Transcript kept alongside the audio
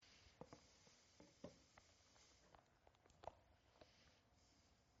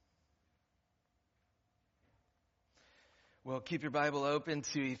Well, keep your Bible open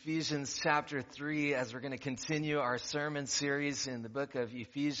to Ephesians chapter 3 as we're going to continue our sermon series in the book of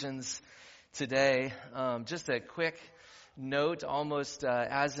Ephesians today. Just a quick note, almost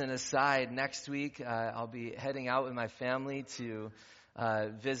as an aside, next week I'll be heading out with my family to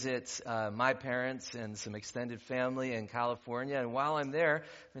visit my parents and some extended family in California. And while I'm there,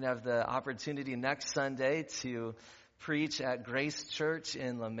 I'm going to have the opportunity next Sunday to preach at Grace Church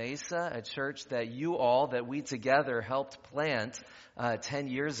in La Mesa, a church that we together helped plant 10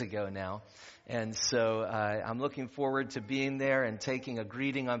 years ago now. And so I'm looking forward to being there and taking a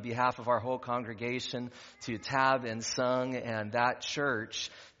greeting on behalf of our whole congregation to Tab and Sung and that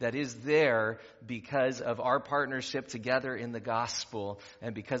church that is there because of our partnership together in the gospel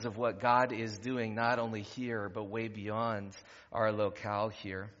and because of what God is doing not only here but way beyond our locale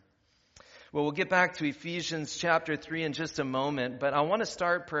here. Well, we'll get back to Ephesians chapter 3 in just a moment, but I want to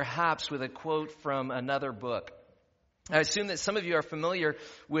start perhaps with a quote from another book. I assume that some of you are familiar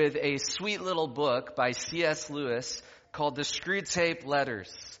with a sweet little book by C.S. Lewis called The Screwtape Letters.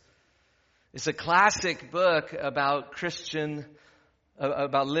 It's a classic book about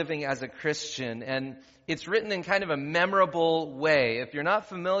living as a Christian, and it's written in kind of a memorable way. If you're not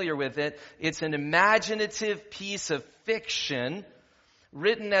familiar with it, it's an imaginative piece of fiction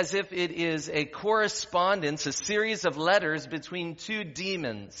written as if it is a correspondence, a series of letters between two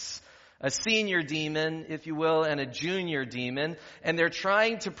demons, a senior demon, if you will, and a junior demon, and they're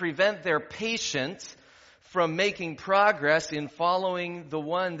trying to prevent their patient from making progress in following the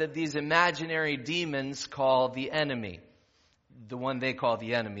one that these imaginary demons call the enemy. The one they call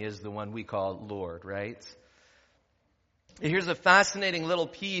the enemy is the one we call Lord, right? Here's a fascinating little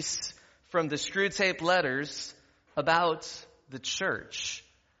piece from the Screwtape Letters about the church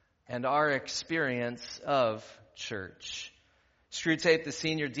and our experience of church. Screwtape, the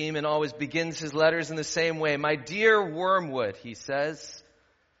senior demon, always begins his letters in the same way. My dear Wormwood, he says.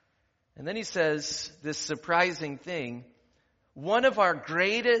 And then he says this surprising thing. One of our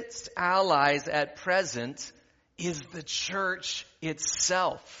greatest allies at present is the church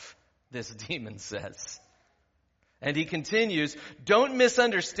itself, this demon says. And he continues, don't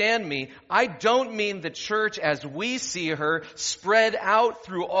misunderstand me. I don't mean the church as we see her, spread out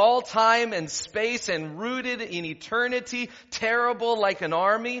through all time and space and rooted in eternity, terrible like an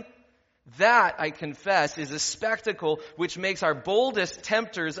army. That, I confess, is a spectacle which makes our boldest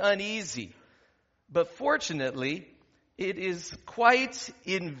tempters uneasy. But fortunately, it is quite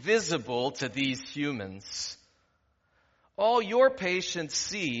invisible to these humans. All your patient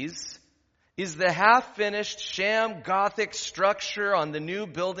sees is the half-finished sham Gothic structure on the new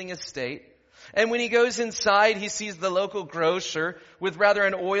building estate. And when he goes inside, he sees the local grocer with rather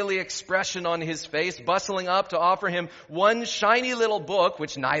an oily expression on his face, bustling up to offer him one shiny little book,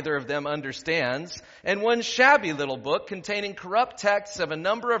 which neither of them understands, and one shabby little book containing corrupt texts of a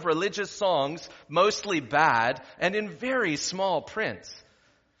number of religious songs, mostly bad, and in very small print.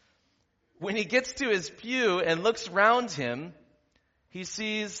 When he gets to his pew and looks round him, he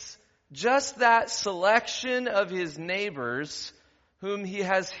sees just that selection of his neighbors whom he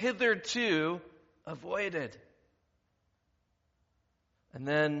has hitherto avoided. And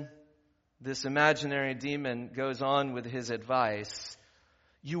then this imaginary demon goes on with his advice.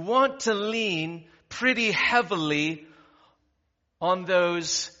 You want to lean pretty heavily on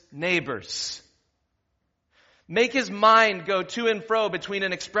those neighbors. Make his mind go to and fro between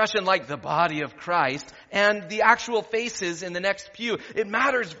an expression like the body of Christ and the actual faces in the next pew. It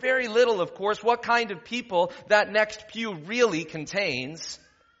matters very little, of course, what kind of people that next pew really contains.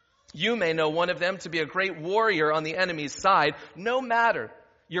 You may know one of them to be a great warrior on the enemy's side. No matter.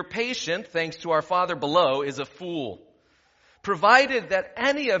 Your patient, thanks to our Father below, is a fool. Provided that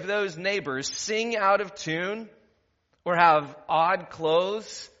any of those neighbors sing out of tune or have odd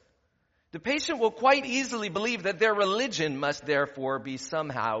clothes, the patient will quite easily believe that their religion must therefore be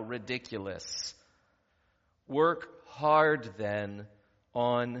somehow ridiculous. Work hard then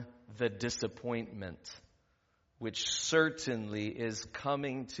on the disappointment, which certainly is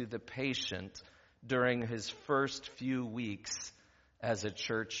coming to the patient during his first few weeks as a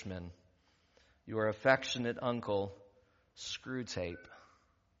churchman. Your affectionate uncle, Screwtape.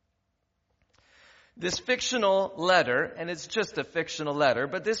 This fictional letter, and it's just a fictional letter,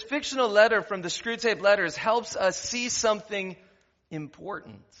 but this fictional letter from the Screwtape Letters helps us see something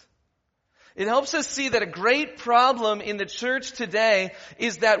important. It helps us see that a great problem in the church today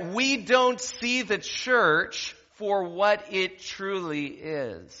is that we don't see the church for what it truly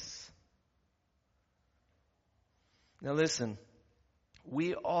is. Now listen,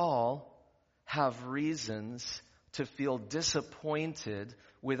 we all have reasons to feel disappointed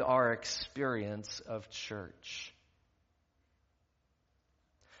with our experience of church.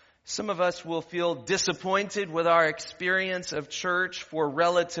 Some of us will feel disappointed with our experience of church for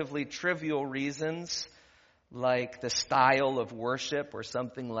relatively trivial reasons, like the style of worship or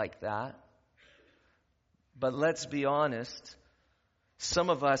something like that. But let's be honest, some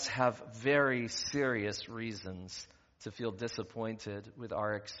of us have very serious reasons to feel disappointed with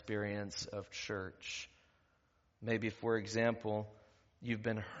our experience of church. Maybe, for example, you've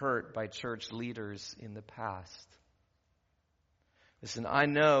been hurt by church leaders in the past. Listen, I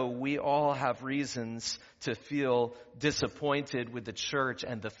know we all have reasons to feel disappointed with the church,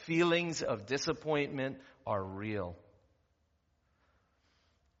 and the feelings of disappointment are real.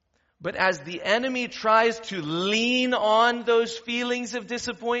 But as the enemy tries to lean on those feelings of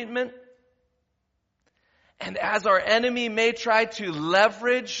disappointment, and as our enemy may try to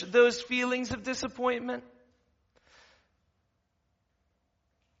leverage those feelings of disappointment,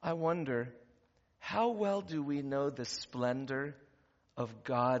 I wonder, how well do we know the splendor of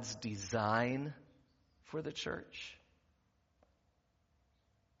God's design for the church?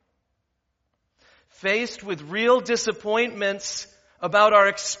 Faced with real disappointments about our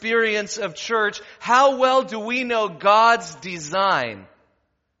experience of church, how well do we know God's design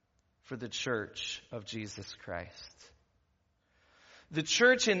for the church of Jesus Christ? The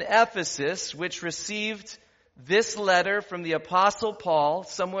church in Ephesus, which received this letter from the Apostle Paul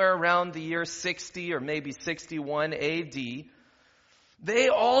somewhere around the year 60 or maybe 61 AD, they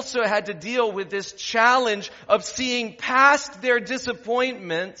also had to deal with this challenge of seeing past their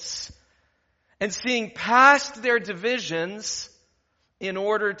disappointments and seeing past their divisions in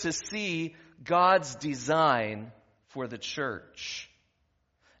order to see God's design for the church.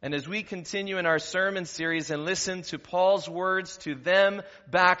 And as we continue in our sermon series and listen to Paul's words to them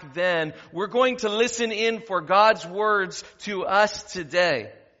back then, we're going to listen in for God's words to us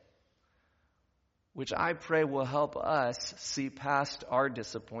today, which I pray will help us see past our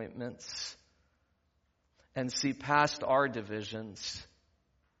disappointments and see past our divisions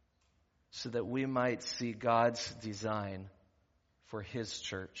so that we might see God's design for His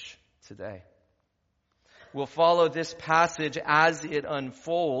church today. We'll follow this passage as it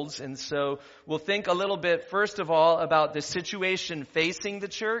unfolds, and so we'll think a little bit, first of all, about the situation facing the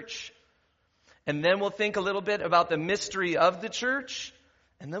church, and then we'll think a little bit about the mystery of the church,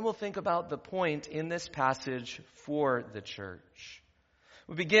 and then we'll think about the point in this passage for the church.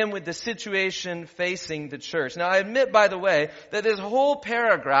 We begin with the situation facing the church. Now, I admit, by the way, that this whole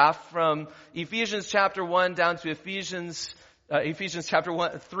paragraph from Ephesians chapter 1 down to Ephesians chapter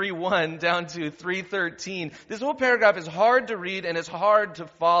 3:1 down to 3:13. This whole paragraph is hard to read and it's hard to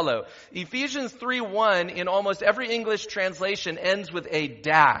follow. Ephesians 3:1 in almost every English translation ends with a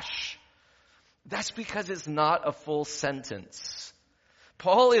dash. That's because it's not a full sentence.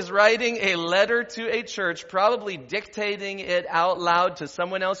 Paul is writing a letter to a church, probably dictating it out loud to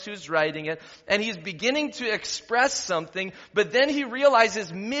someone else who's writing it, and he's beginning to express something, but then he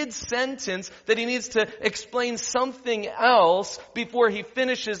realizes mid-sentence that he needs to explain something else before he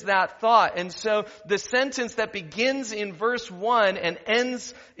finishes that thought. And so the sentence that begins in verse 1 and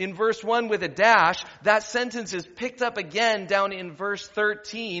ends in verse 1 with a dash, that sentence is picked up again down in verse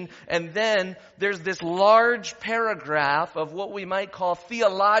 13, and then there's this large paragraph of what we might call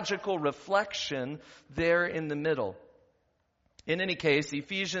theological reflection there in the middle. In any case,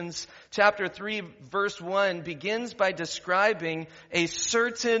 Ephesians chapter 3 verse 1 begins by describing a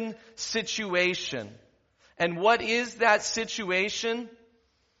certain situation. And what is that situation?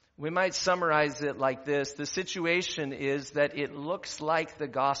 We might summarize it like this. The situation is that it looks like the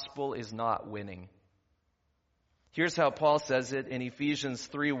gospel is not winning. Here's how Paul says it in Ephesians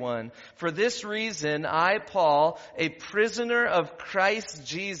 3:1. For this reason, I, Paul, a prisoner of Christ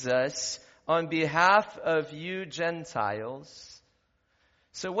Jesus, on behalf of you Gentiles.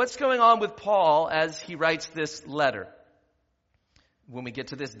 So what's going on with Paul as he writes this letter? When we get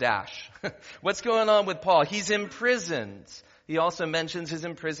to this dash. What's going on with Paul? He's imprisoned. He also mentions his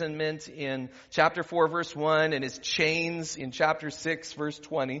imprisonment in chapter 4 verse 1 and his chains in chapter 6 verse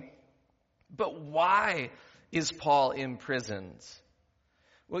 20. But why is Paul imprisoned?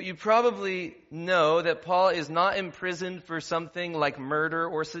 Well, you probably know that Paul is not imprisoned for something like murder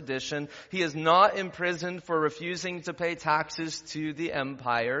or sedition. He is not imprisoned for refusing to pay taxes to the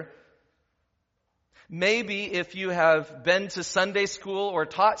empire. Maybe if you have been to Sunday school or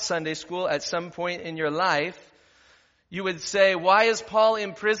taught Sunday school at some point in your life, you would say, why is Paul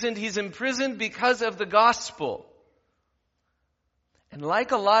imprisoned? He's imprisoned because of the gospel. And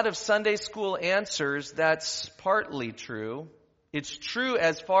like a lot of Sunday school answers, that's partly true. It's true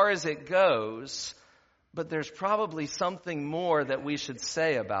as far as it goes, but there's probably something more that we should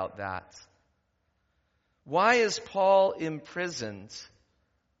say about that. Why is Paul imprisoned?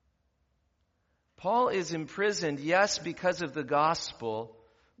 Paul is imprisoned, yes, because of the gospel,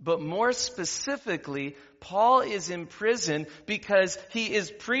 but more specifically, Paul is imprisoned because he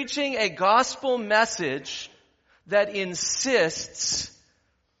is preaching a gospel message that insists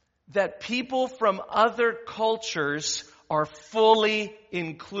that people from other cultures are fully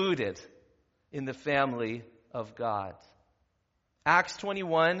included in the family of God. Acts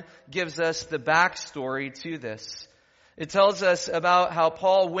 21 gives us the backstory to this. It tells us about how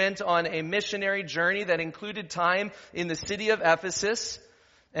Paul went on a missionary journey that included time in the city of Ephesus.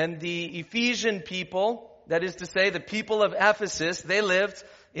 And the Ephesian people, that is to say the people of Ephesus, they lived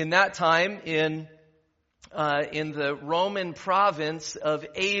in that time in the Roman province of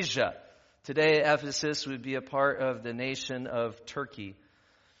Asia. Today, Ephesus would be a part of the nation of Turkey.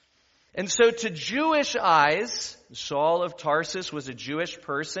 And so to Jewish eyes, Saul of Tarsus was a Jewish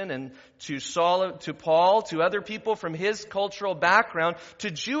person, and to Paul, to other people from his cultural background,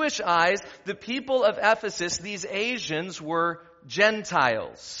 to Jewish eyes, the people of Ephesus, these Asians, were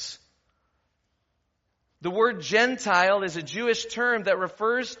Gentiles. The word Gentile is a Jewish term that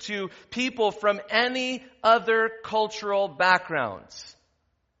refers to people from any other cultural backgrounds,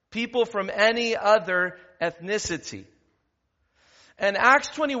 people from any other ethnicity. And Acts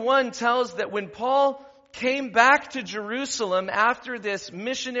 21 tells that when Paul came back to Jerusalem after this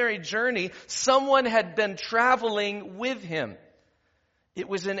missionary journey, someone had been traveling with him. It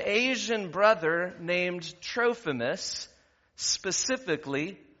was an Asian brother named Trophimus,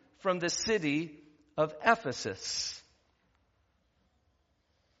 specifically from the city of Ephesus.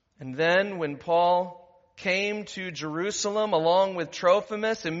 And then when Paul came to Jerusalem along with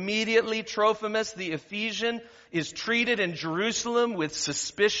Trophimus, immediately Trophimus the Ephesian is treated in Jerusalem with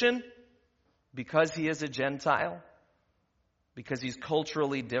suspicion because he is a Gentile, because he's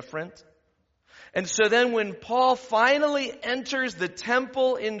culturally different. And so then when Paul finally enters the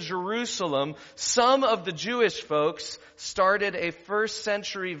temple in Jerusalem, some of the Jewish folks started a first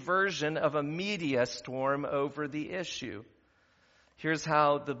century version of a media storm over the issue. Here's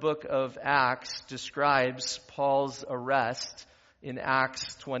how the book of Acts describes Paul's arrest in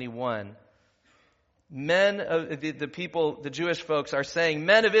Acts 21. Men of the Jewish folks are saying,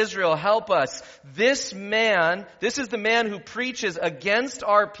 "Men of Israel, help us. This is the man who preaches against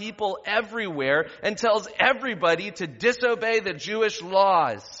our people everywhere and tells everybody to disobey the Jewish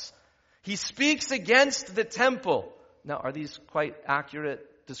laws. He speaks against the temple." Now, are these quite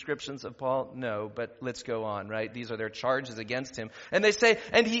accurate descriptions of Paul? No, but let's go on, right? These are their charges against him. And they say,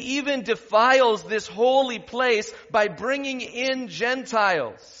 "And he even defiles this holy place by bringing in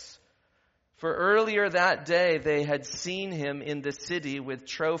Gentiles." For earlier that day, they had seen him in the city with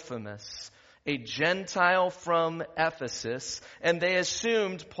Trophimus, a Gentile from Ephesus, and they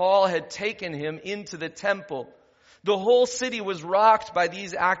assumed Paul had taken him into the temple. The whole city was rocked by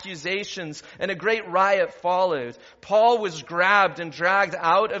these accusations, and a great riot followed. Paul was grabbed and dragged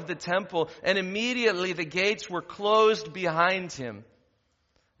out of the temple, and immediately the gates were closed behind him.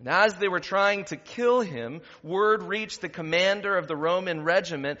 And as they were trying to kill him, word reached the commander of the Roman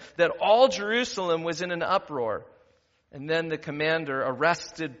regiment that all Jerusalem was in an uproar. And then the commander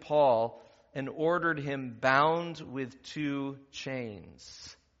arrested Paul and ordered him bound with 2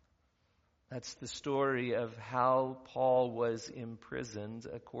 chains. That's the story of how Paul was imprisoned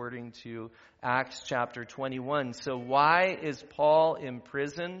according to Acts chapter 21. So why is Paul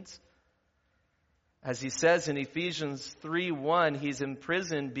imprisoned? As he says in Ephesians 3:1, he's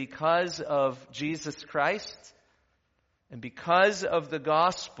imprisoned because of Jesus Christ and because of the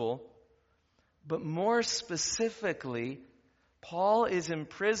gospel. But more specifically, Paul is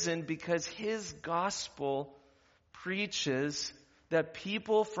imprisoned because his gospel preaches that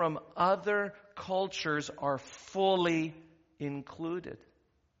people from other cultures are fully included.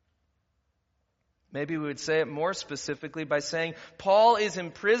 Maybe we would say it more specifically by saying Paul is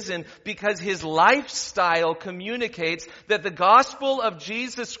imprisoned because his lifestyle communicates that the gospel of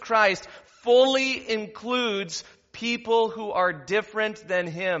Jesus Christ fully includes people who are different than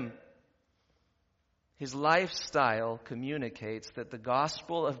him. His lifestyle communicates that the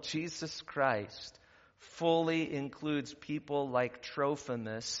gospel of Jesus Christ fully includes people like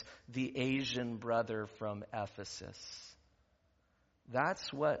Trophimus, the Asian brother from Ephesus.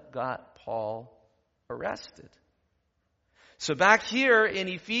 That's what got Paul arrested. So back here in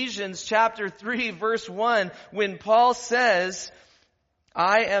Ephesians chapter 3 verse 1, when Paul says,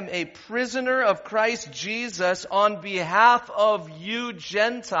 "I am a prisoner of Christ Jesus on behalf of you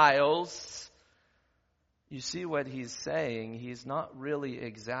Gentiles," you see what he's saying. He's not really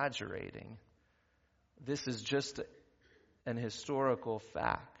exaggerating. This is just an historical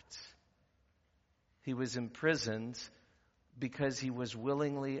fact. He was imprisoned because he was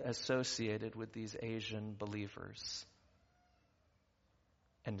willingly associated with these Asian believers.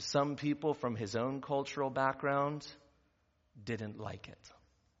 And some people from his own cultural background didn't like it.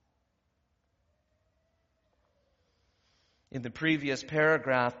 In the previous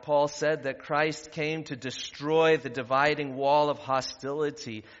paragraph, Paul said that Christ came to destroy the dividing wall of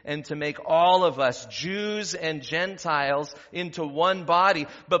hostility and to make all of us, Jews and Gentiles, into one body.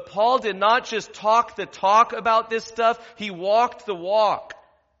 But Paul did not just talk the talk about this stuff, he walked the walk.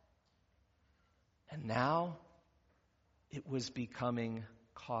 And now it was becoming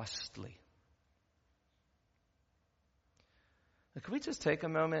costly. Now, can we just take a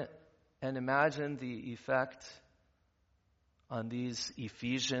moment and imagine the effect on these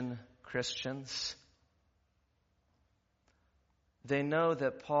Ephesian Christians? They know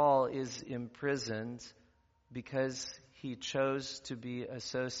that Paul is imprisoned because he chose to be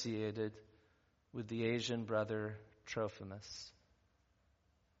associated with the Asian brother Trophimus.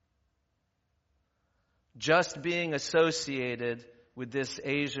 Just being associated with this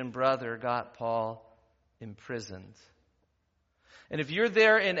Asian brother got Paul imprisoned. And if you're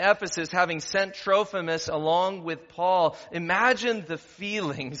there in Ephesus, having sent Trophimus along with Paul, imagine the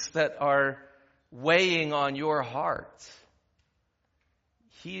feelings that are weighing on your heart.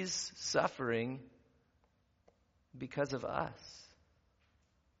 He's suffering because of us.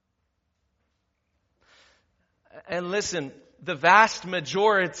 And listen, the vast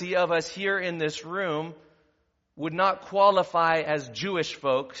majority of us here in this room would not qualify as Jewish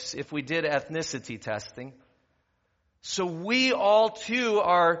folks if we did ethnicity testing. So we all too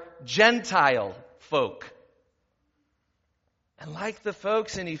are Gentile folk. And like the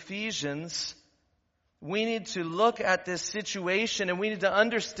folks in Ephesians, we need to look at this situation and we need to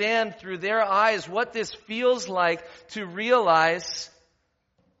understand through their eyes what this feels like to realize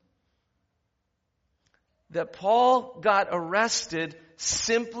that Paul got arrested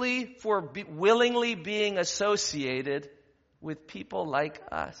simply for willingly being associated with people like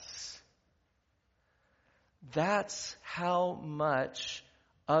us. That's how much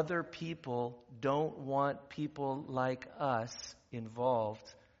other people don't want people like us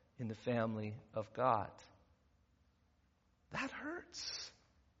involved in the family of God. That hurts.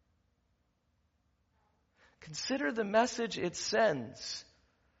 Consider the message it sends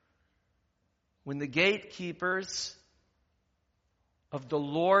when the gatekeepers of the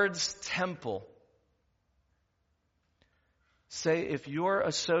Lord's temple say, if you're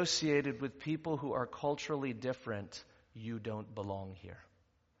associated with people who are culturally different, you don't belong here.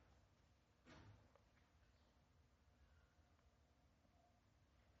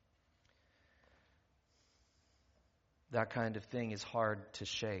 That kind of thing is hard to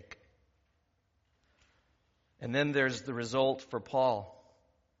shake. And then there's the result for Paul.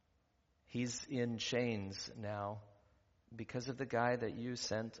 He's in chains now because of the guy that you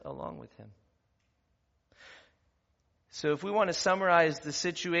sent along with him. So if we want to summarize the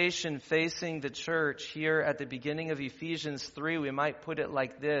situation facing the church here at the beginning of Ephesians 3, we might put it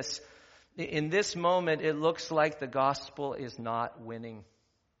like this. In this moment, it looks like the gospel is not winning.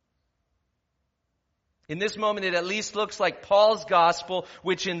 In this moment, it at least looks like Paul's gospel,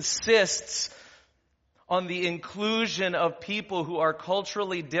 which insists on the inclusion of people who are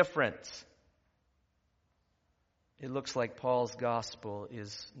culturally different. It looks like Paul's gospel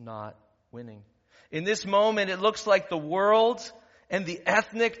is not winning. In this moment, it looks like the world and the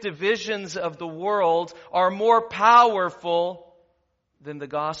ethnic divisions of the world are more powerful than the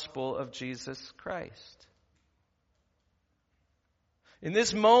gospel of Jesus Christ. In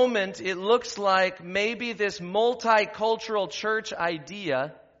this moment, it looks like maybe this multicultural church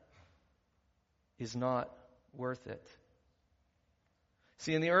idea is not worth it.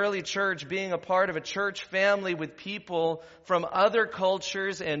 See, in the early church, being a part of a church family with people from other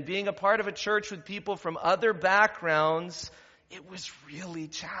cultures and being a part of a church with people from other backgrounds, it was really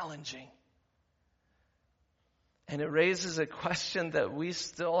challenging. And it raises a question that we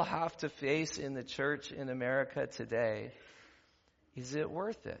still have to face in the church in America today. Is it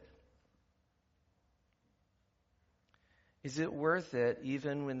worth it? Is it worth it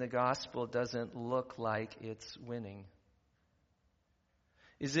even when the gospel doesn't look like it's winning?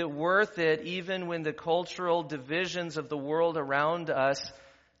 Is it worth it even when the cultural divisions of the world around us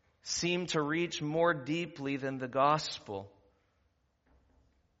seem to reach more deeply than the gospel?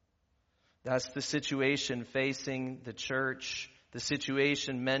 That's the situation facing the church, the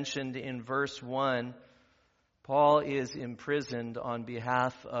situation mentioned in verse 1. Paul is imprisoned on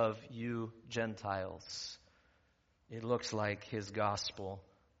behalf of you Gentiles. It looks like his gospel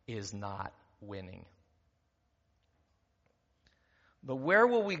is not winning. But where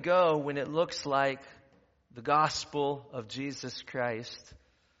will we go when it looks like the gospel of Jesus Christ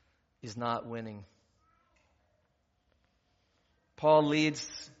is not winning. Paul leads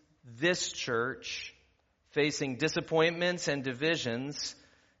this church, facing disappointments and divisions,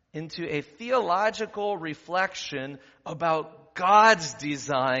 into a theological reflection about God's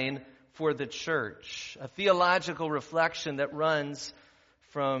design for the church. A theological reflection that runs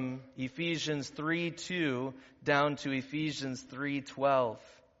from Ephesians 3:2 down to Ephesians 3:12.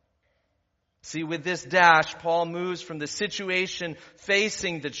 See, with this dash, Paul moves from the situation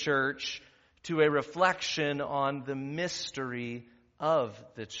facing the church to a reflection on the mystery of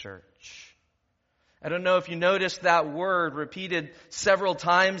the church. I don't know if you noticed that word repeated several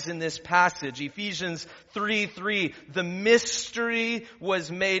times in this passage. Ephesians 3:3, the mystery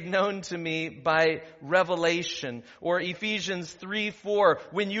was made known to me by revelation. Or Ephesians 3:4,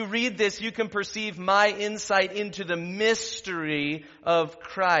 when you read this, you can perceive my insight into the mystery of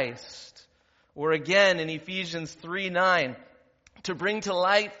Christ. Or again in Ephesians 3:9, to bring to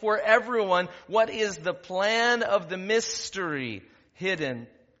light for everyone what is the plan of the mystery hidden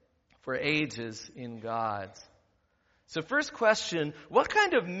for ages in God. So first question, what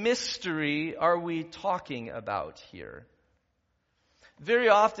kind of mystery are we talking about here? Very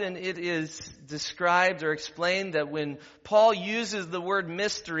often it is described or explained that when Paul uses the word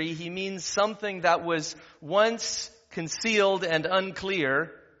mystery, he means something that was once concealed and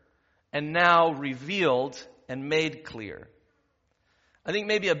unclear and now revealed and made clear. I think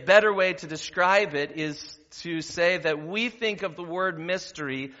maybe a better way to describe it is to say that we think of the word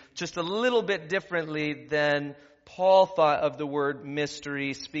mystery just a little bit differently than Paul thought of the word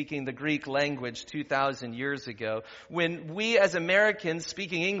mystery, speaking the Greek language 2,000 years ago. When we as Americans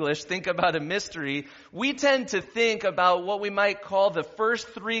speaking English think about a mystery, we tend to think about what we might call the first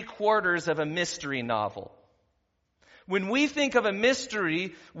 3/4 of a mystery novel. When we think of a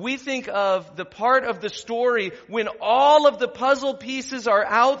mystery, we think of the part of the story when all of the puzzle pieces are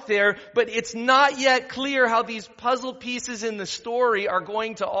out there, but it's not yet clear how these puzzle pieces in the story are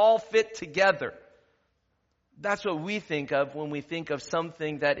going to all fit together. That's what we think of when we think of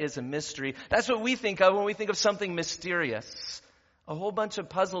something that is a mystery. That's what we think of when we think of something mysterious. A whole bunch of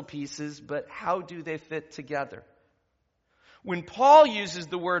puzzle pieces, but how do they fit together? When Paul uses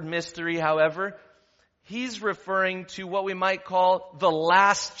the word mystery, however, he's referring to what we might call the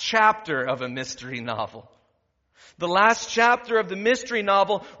last chapter of a mystery novel. The last chapter of the mystery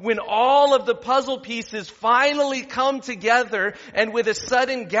novel, when all of the puzzle pieces finally come together, and with a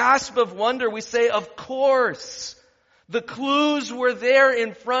sudden gasp of wonder, we say, of course, the clues were there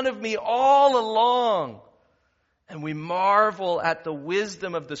in front of me all along. And we marvel at the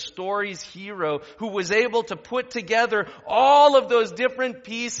wisdom of the story's hero who was able to put together all of those different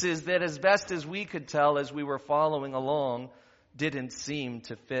pieces that, as best as we could tell as we were following along, didn't seem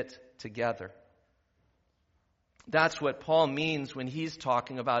to fit together. That's what Paul means when he's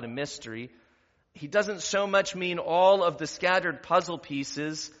talking about a mystery. He doesn't so much mean all of the scattered puzzle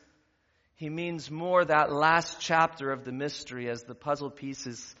pieces. He means more that last chapter of the mystery as the puzzle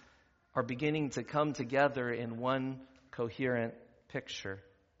pieces are beginning to come together in one coherent picture.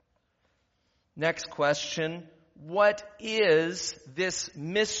 Next question, what is this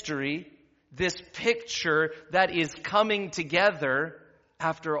mystery, this picture that is coming together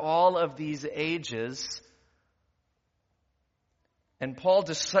after all of these ages? And Paul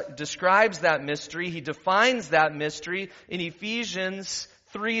describes that mystery, he defines that mystery in Ephesians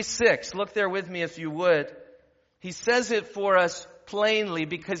 3:6. Look there with me if you would. He says it for us plainly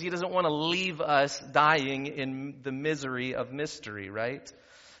because he doesn't want to leave us dying in the misery of mystery, right?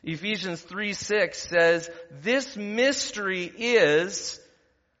 Ephesians 3:6 says, this mystery is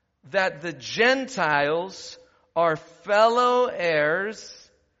that the Gentiles are fellow heirs,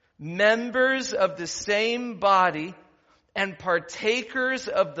 members of the same body, and partakers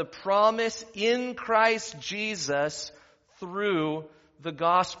of the promise in Christ Jesus through the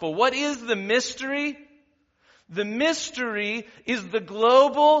gospel. What is the mystery? The mystery is the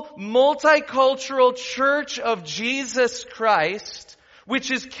global, multicultural church of Jesus Christ,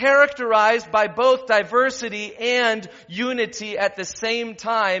 which is characterized by both diversity and unity at the same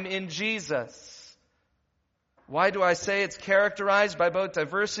time in Jesus. Why do I say it's characterized by both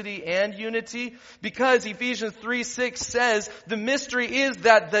diversity and unity? Because Ephesians 3:6 says the mystery is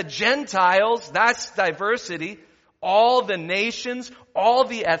that the Gentiles, that's diversity, all the nations, all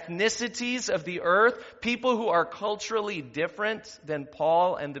the ethnicities of the earth, people who are culturally different than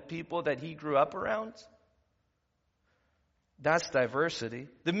Paul and the people that he grew up around. That's diversity.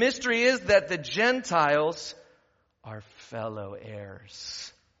 The mystery is that the Gentiles are fellow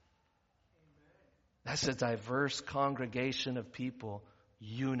heirs. That's a diverse congregation of people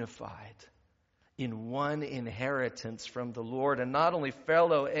unified in one inheritance from the Lord, and not only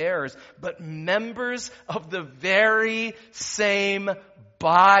fellow heirs, but members of the very same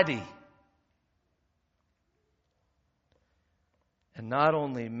body. And not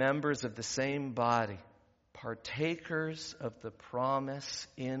only members of the same body, partakers of the promise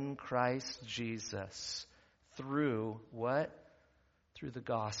in Christ Jesus through what? Through the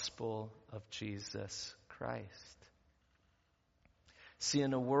gospel of Jesus Christ. See,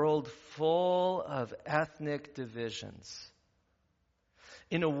 in a world full of ethnic divisions,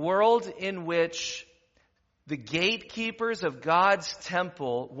 in a world in which the gatekeepers of God's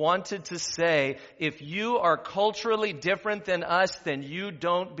temple wanted to say, if you are culturally different than us, then you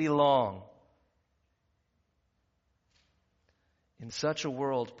don't belong. In such a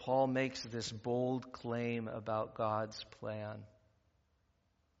world, Paul makes this bold claim about God's plan.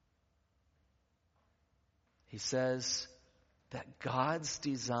 He says that God's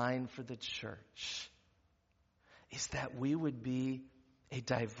design for the church is that we would be a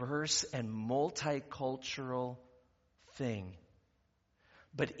diverse and multicultural thing.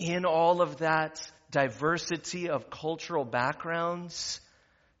 But in all of that diversity of cultural backgrounds,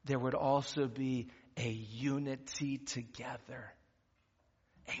 there would also be a unity together,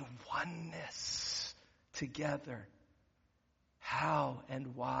 a oneness together. How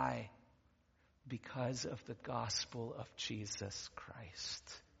and why? Because of the gospel of Jesus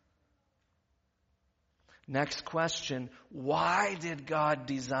Christ. Next question, why did God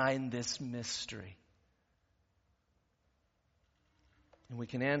design this mystery? And we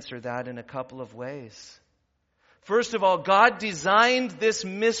can answer that in a couple of ways. First of all, God designed this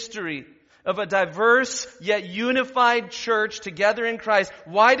mystery of a diverse yet unified church together in Christ.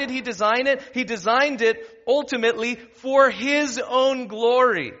 Why did He design it? He designed it ultimately for His own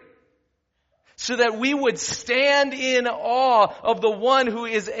glory, so that we would stand in awe of the one who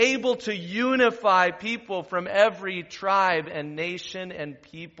is able to unify people from every tribe and nation and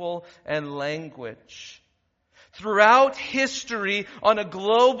people and language. Throughout history, on a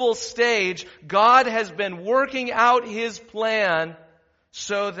global stage, God has been working out His plan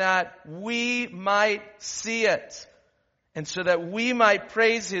so that we might see it and so that we might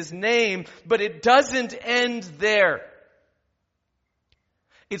praise His name. But it doesn't end there.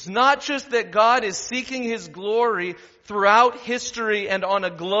 It's not just that God is seeking His glory throughout history and on a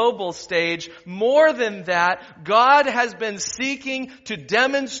global stage. More than that, God has been seeking to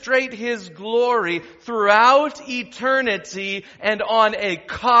demonstrate His glory throughout eternity and on a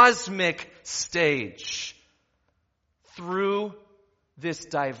cosmic stage through this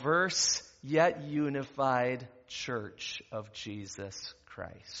diverse yet unified church of Jesus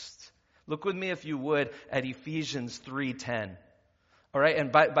Christ. Look with me, if you would, at Ephesians 3:10. All right,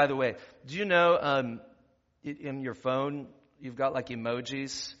 and by the way, do you know in your phone you've got like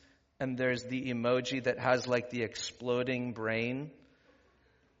emojis, and there's the emoji that has like the exploding brain?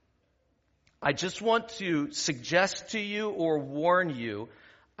 I just want to suggest to you or warn you,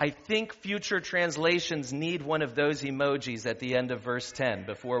 I think future translations need one of those emojis at the end of verse 10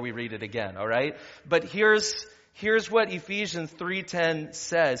 before we read it again, all right? But here's what Ephesians 3:10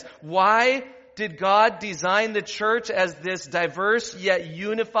 says. Why did God design the church as this diverse yet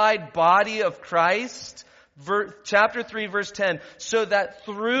unified body of Christ? Chapter 3, verse 10. So that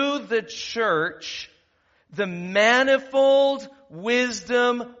through the church, the manifold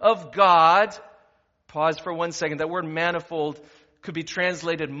wisdom of God, pause for 1 second. That word manifold could be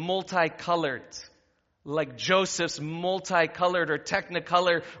translated multicolored, like Joseph's multicolored or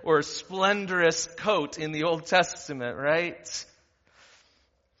technicolor or splendorous coat in the Old Testament, right?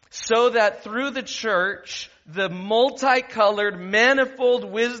 So that through the church, the multicolored, manifold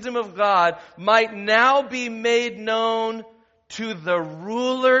wisdom of God might now be made known to the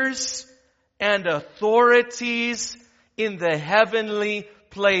rulers and authorities in the heavenly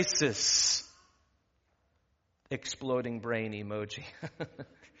places. Exploding brain emoji.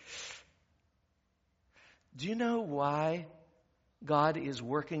 Do you know why God is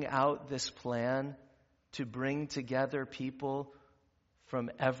working out this plan to bring together people from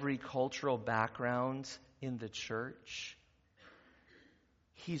every cultural background in the church?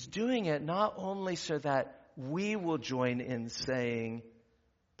 He's doing it not only so that we will join in saying,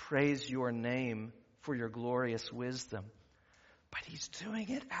 praise your name for your glorious wisdom, but He's doing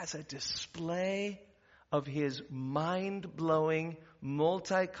it as a display of His mind-blowing,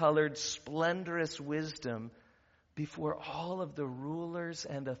 multicolored, splendorous wisdom before all of the rulers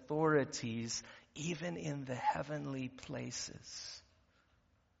and authorities, even in the heavenly places.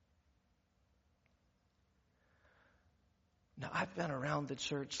 Now, I've been around the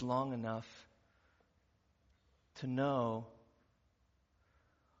church long enough to know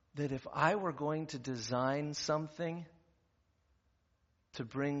that if I were going to design something to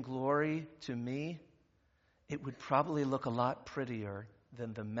bring glory to me, it would probably look a lot prettier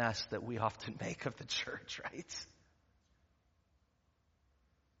than the mess that we often make of the church, right?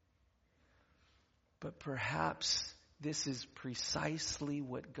 But perhaps this is precisely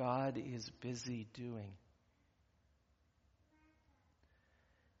what God is busy doing.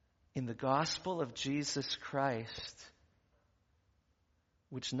 In the gospel of Jesus Christ,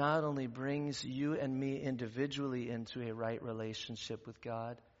 which not only brings you and me individually into a right relationship with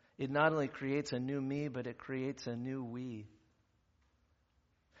God, it not only creates a new me, but it creates a new we.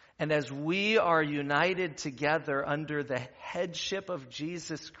 And as we are united together under the headship of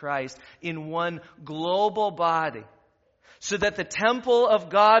Jesus Christ in one global body, so that the temple of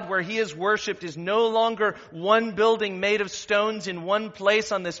God where He is worshipped is no longer one building made of stones in one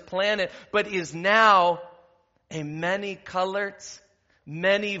place on this planet, but is now a many-colored,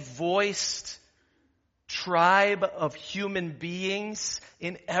 many-voiced tribe of human beings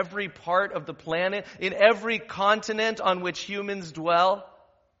in every part of the planet, in every continent on which humans dwell.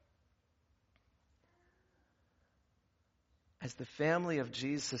 As the family of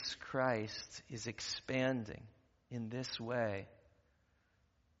Jesus Christ is expanding in this way,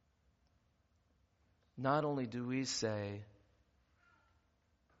 not only do we say,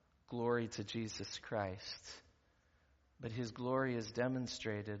 glory to Jesus Christ, but His glory is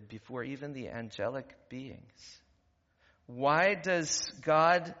demonstrated before even the angelic beings. Why does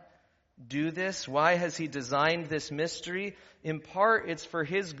God do this? Why has He designed this mystery? In part, it's for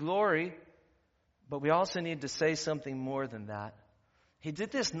His glory, but we also need to say something more than that. He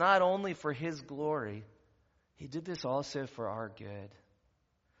did this not only for His glory, He did this also for our good.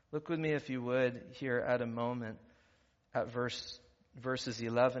 Look with me, if you would, here at a moment at verses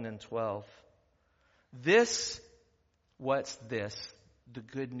 11 and 12. What's this? The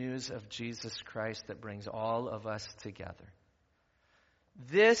good news of Jesus Christ that brings all of us together.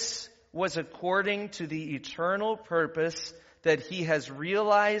 This was according to the eternal purpose that He has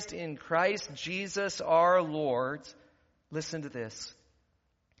realized in Christ Jesus our Lord. Listen to this.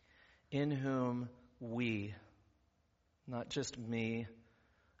 In whom we, not just me,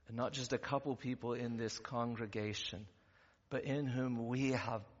 and not just a couple people in this congregation, but in whom we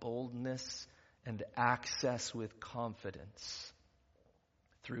have boldness and access with confidence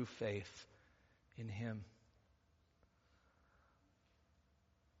through faith in Him.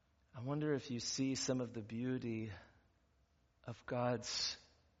 I wonder if you see some of the beauty of God's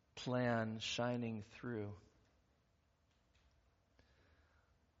plan shining through.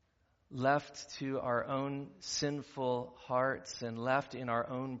 Left to our own sinful hearts and left in our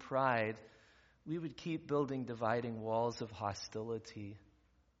own pride, we would keep building dividing walls of hostility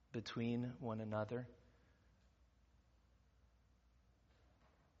between one another.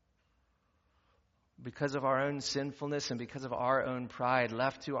 Because of our own sinfulness and because of our own pride,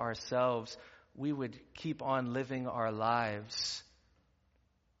 left to ourselves, we would keep on living our lives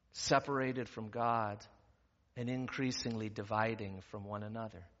separated from God and increasingly dividing from one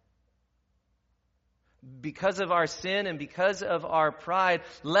another. Because of our sin and because of our pride,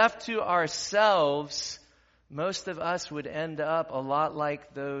 left to ourselves, most of us would end up a lot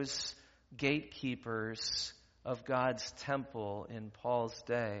like those gatekeepers of God's temple in Paul's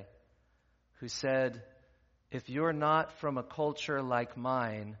day, who said, if you're not from a culture like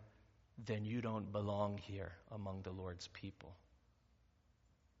mine, then you don't belong here among the Lord's people.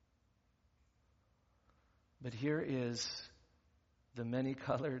 But here is the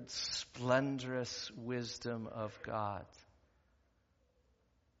many-colored, splendorous wisdom of God,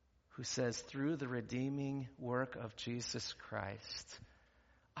 who says, through the redeeming work of Jesus Christ,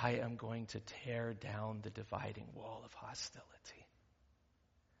 I am going to tear down the dividing wall of hostility.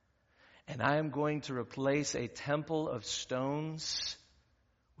 And I am going to replace a temple of stones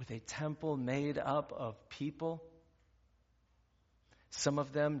with a temple made up of people. Some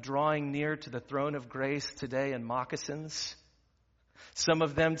of them drawing near to the throne of grace today in moccasins. Some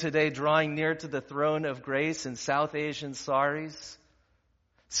of them today drawing near to the throne of grace in South Asian saris.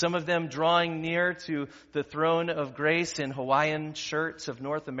 Some of them drawing near to the throne of grace in Hawaiian shirts of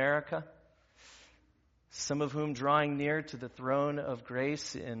North America. Some of whom drawing near to the throne of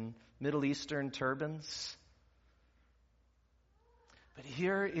grace in Middle Eastern turbans. But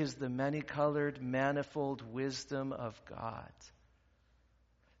here is the many-colored, manifold wisdom of God.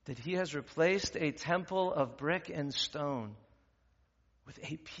 That He has replaced a temple of brick and stone with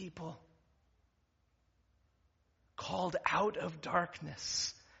a people called out of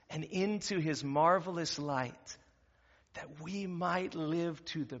darkness and into His marvelous light, that we might live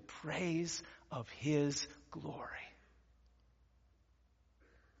to the praise of His glory.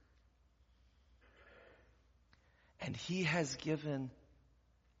 And he has given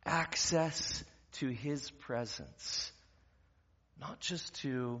access to his presence, not just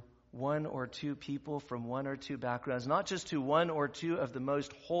to one or two people from one or two backgrounds, not just to one or two of the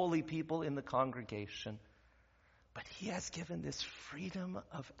most holy people in the congregation, but he has given this freedom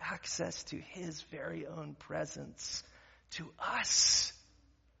of access to his very own presence to us.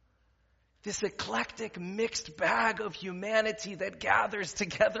 This eclectic mixed bag of humanity that gathers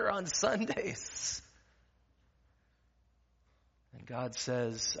together on Sundays. And God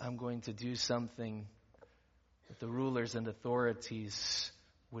says, I'm going to do something that the rulers and authorities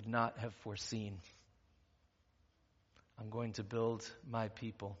would not have foreseen. I'm going to build my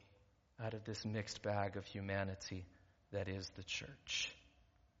people out of this mixed bag of humanity that is the church.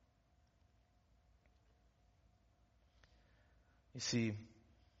 You see,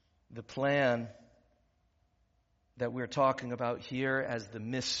 the plan that we're talking about here as the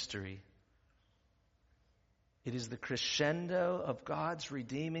mystery, it is the crescendo of God's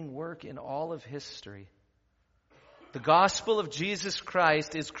redeeming work in all of history. The gospel of Jesus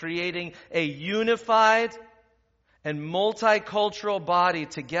Christ is creating a unified and multicultural body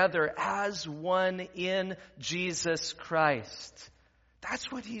together as one in Jesus Christ.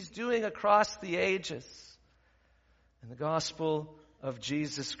 That's what he's doing across the ages. And the gospel of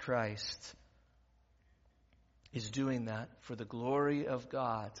Jesus Christ is doing that for the glory of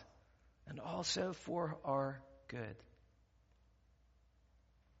God and also for our good.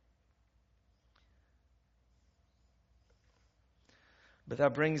 But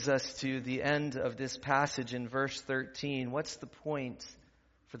that brings us to the end of this passage in verse 13. What's the point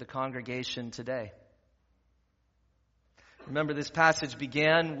for the congregation today? Remember, this passage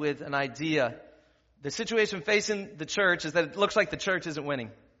began with an idea. The situation facing the church is that it looks like the church isn't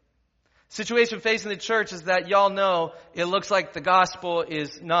winning. Situation facing the church is that y'all know it looks like the gospel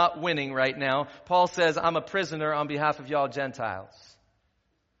is not winning right now. Paul says, I'm a prisoner on behalf of y'all Gentiles.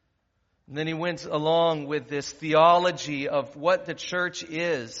 And then he went along with this theology of what the church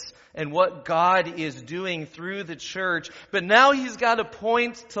is and what God is doing through the church. But now he's got a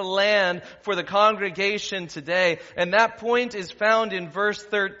point to land for the congregation today. And that point is found in verse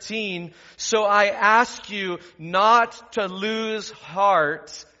 13. So I ask you not to lose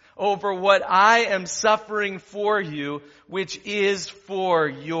heart over what I am suffering for you, which is for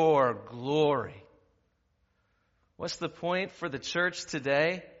your glory. What's the point for the church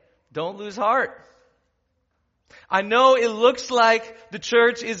today? Don't lose heart. I know it looks like the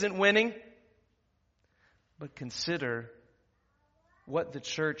church isn't winning, but consider what the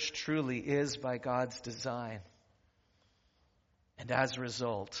church truly is by God's design. And as a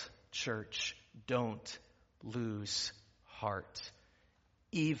result, church, don't lose heart,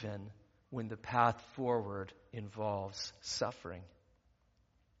 even when the path forward involves suffering.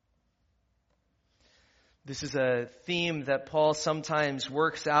 This is a theme that Paul sometimes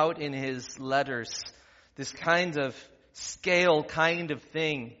works out in his letters, this kind of scale kind of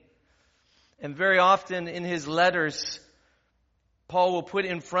thing. And very often in his letters, Paul will put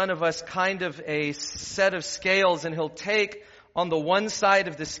in front of us kind of a set of scales, and he'll take on the one side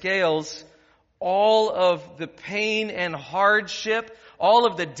of the scales all of the pain and hardship, all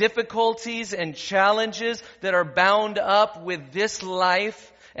of the difficulties and challenges that are bound up with this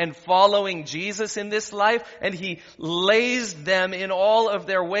life and following Jesus in this life, and he lays them in all of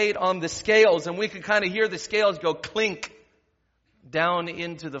their weight on the scales, and we can kind of hear the scales go clink down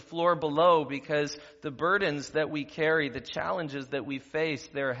into the floor below because the burdens that we carry, the challenges that we face,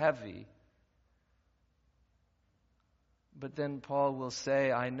 they're heavy. But then Paul will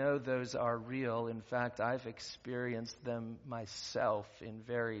say, I know those are real. In fact, I've experienced them myself in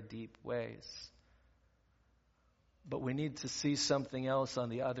very deep ways. But we need to see something else on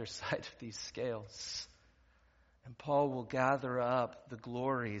the other side of these scales. And Paul will gather up the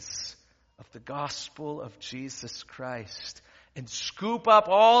glories of the gospel of Jesus Christ and scoop up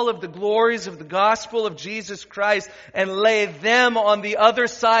all of the glories of the gospel of Jesus Christ and lay them on the other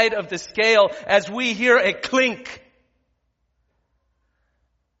side of the scale as we hear a clink,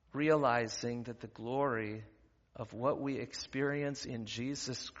 realizing that the glory of what we experience in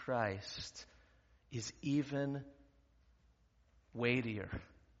Jesus Christ is even weightier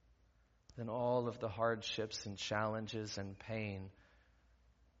than all of the hardships and challenges and pain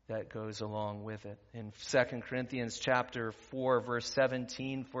that goes along with it. In 2 Corinthians chapter 4, verse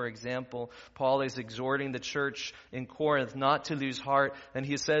 17, for example, Paul is exhorting the church in Corinth not to lose heart, and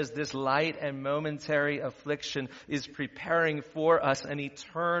he says this light and momentary affliction is preparing for us an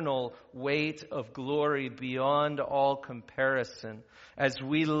eternal weight of glory beyond all comparison, as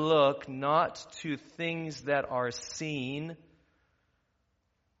we look not to things that are seen,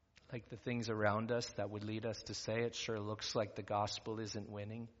 like the things around us that would lead us to say it sure looks like the gospel isn't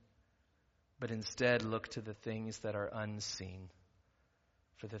winning. But instead look to the things that are unseen.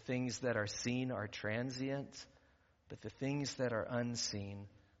 For the things that are seen are transient, but the things that are unseen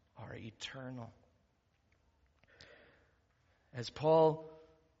are eternal. As Paul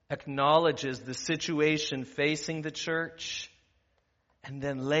acknowledges the situation facing the church, and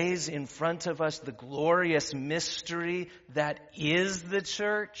then lays in front of us the glorious mystery that is the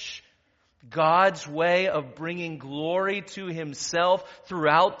church, God's way of bringing glory to himself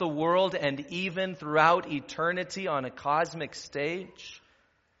throughout the world and even throughout eternity on a cosmic stage.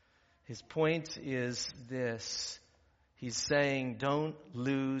 His point is this. He's saying, don't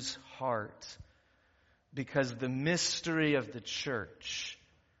lose heart, because the mystery of the church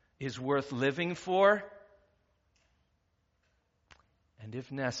is worth living for, and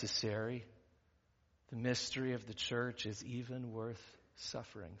if necessary, the mystery of the church is even worth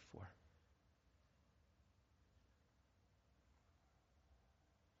suffering for.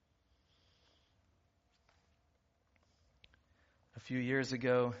 A few years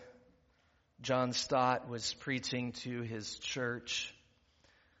ago, John Stott was preaching to his church.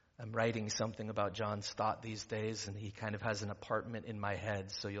 I'm writing something about John Stott these days, and he kind of has an apartment in my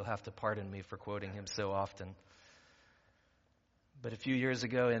head, so you'll have to pardon me for quoting him so often. But a few years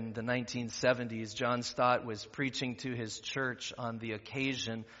ago in the 1970s, John Stott was preaching to his church on the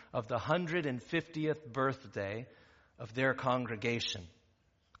occasion of the 150th birthday of their congregation.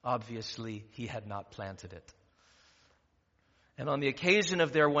 Obviously, he had not planted it. And on the occasion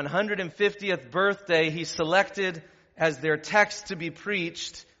of their 150th birthday, he selected as their text to be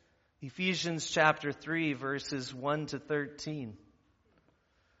preached Ephesians chapter 3, verses 1 to 13.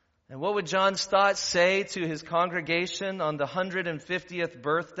 And what would John Stott say to his congregation on the 150th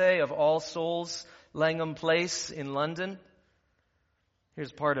birthday of All Souls, Langham Place in London?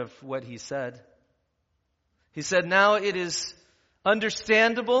 Here's part of what he said. He said, "Now it is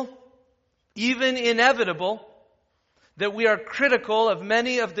understandable, even inevitable, that we are critical of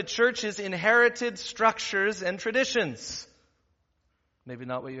many of the church's inherited structures and traditions." Maybe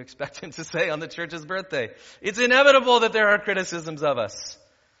not what you expect him to say on the church's birthday. It's inevitable that there are criticisms of us.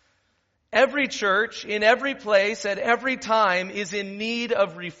 Every church, in every place, at every time, is in need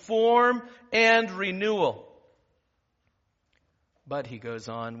of reform and renewal. But, he goes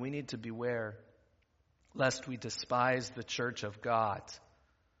on, we need to beware lest we despise the church of God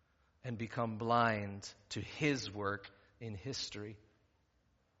and become blind to his work in history.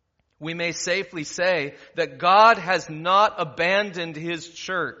 We may safely say that God has not abandoned his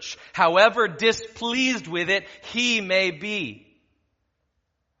church, however displeased with it he may be.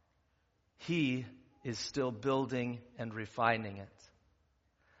 He is still building and refining it.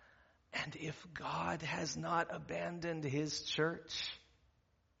 And if God has not abandoned his church,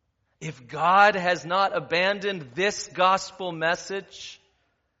 if God has not abandoned this gospel message,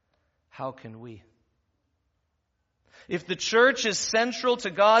 how can we? If the church is central to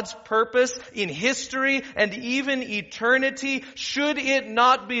God's purpose in history and even eternity, should it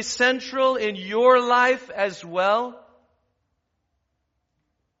not be central in your life as well?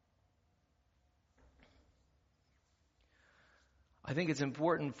 I think it's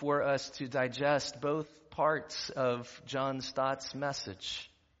important for us to digest both parts of John Stott's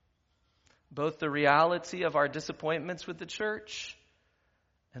message. Both the reality of our disappointments with the church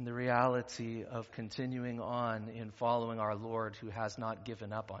and the reality of continuing on in following our Lord, who has not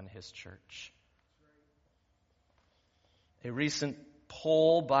given up on his church. A recent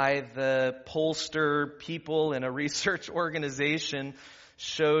poll by the pollster people in a research organization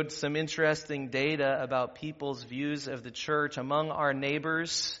showed some interesting data about people's views of the church. Among our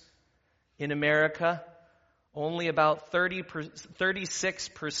neighbors in America, only about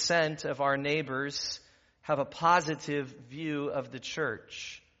 36% of our neighbors have a positive view of the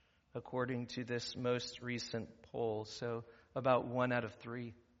church, according to this most recent poll. So about 1 out of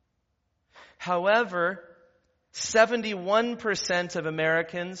 3. However, 71% of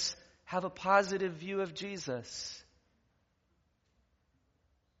Americans have a positive view of Jesus.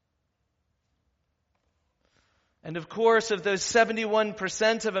 And of course, of those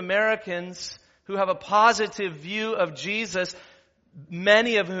 71% of Americans who have a positive view of Jesus,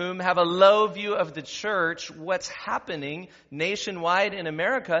 many of whom have a low view of the church, what's happening nationwide in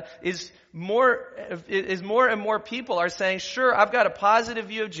America is more and more people are saying, sure, I've got a positive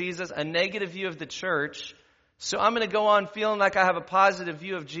view of Jesus, a negative view of the church, so I'm going to go on feeling like I have a positive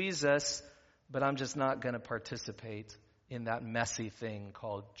view of Jesus, but I'm just not going to participate in that messy thing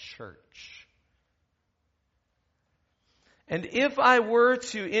called church. And if I were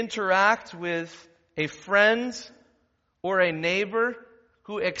to interact with a friend or a neighbor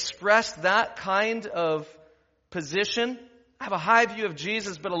who expressed that kind of position. I have a high view of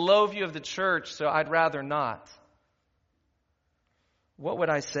Jesus, but a low view of the church, so I'd rather not. What would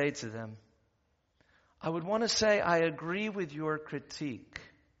I say to them? I would want to say, I agree with your critique,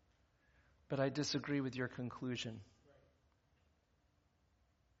 but I disagree with your conclusion.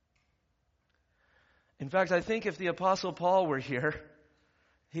 In fact, I think if the Apostle Paul were here,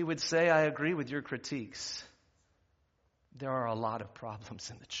 he would say, I agree with your critiques. There are a lot of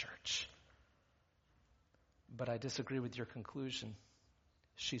problems in the church. But I disagree with your conclusion.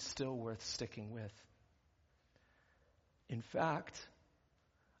 She's still worth sticking with. In fact,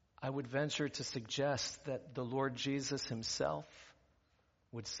 I would venture to suggest that the Lord Jesus himself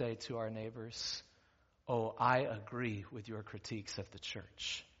would say to our neighbors, oh, I agree with your critiques of the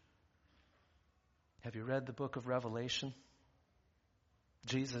church. Have you read the book of Revelation?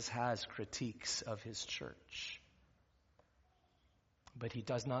 Jesus has critiques of his church. But he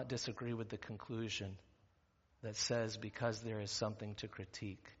does not disagree with the conclusion that says, because there is something to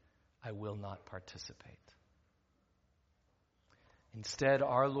critique, I will not participate. Instead,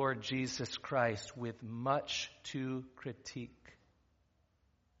 our Lord Jesus Christ, with much to critique,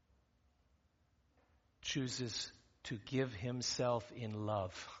 chooses to give himself in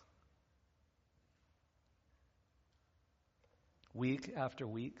love. Week after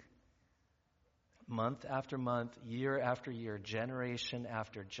week, month after month, year after year, generation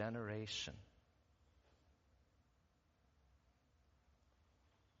after generation,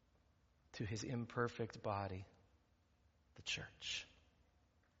 to his imperfect body, the church.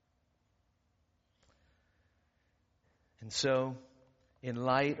 And so, in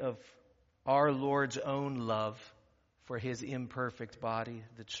light of our Lord's own love for his imperfect body,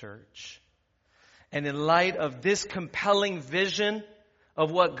 the church, and in light of this compelling vision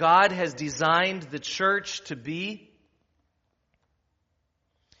of what God has designed the church to be,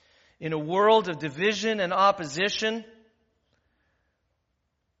 in a world of division and opposition,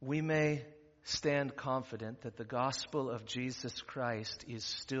 we may stand confident that the gospel of Jesus Christ is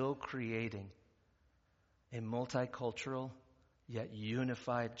still creating a multicultural yet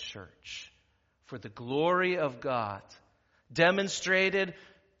unified church for the glory of God, demonstrated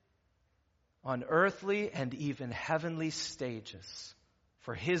on earthly and even heavenly stages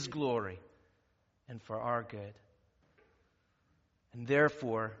for his glory and for our good. And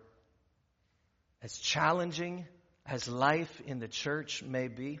therefore, as challenging as life in the church may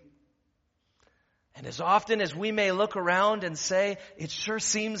be, and as often as we may look around and say, it sure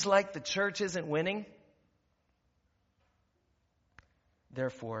seems like the church isn't winning,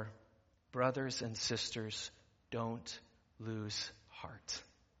 therefore, brothers and sisters, don't lose heart.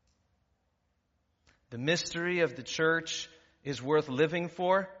 The mystery of the church is worth living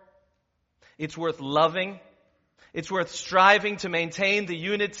for. It's worth loving. It's worth striving to maintain the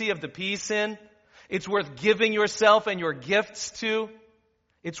unity of the peace in. It's worth giving yourself and your gifts to.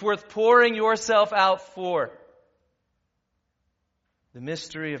 It's worth pouring yourself out for. The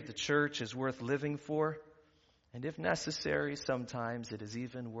mystery of the church is worth living for. And if necessary, sometimes it is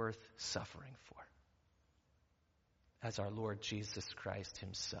even worth suffering for, as our Lord Jesus Christ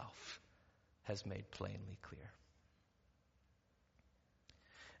himself has made plainly clear.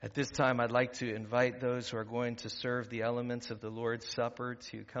 At this time, I'd like to invite those who are going to serve the elements of the Lord's Supper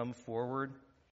to come forward.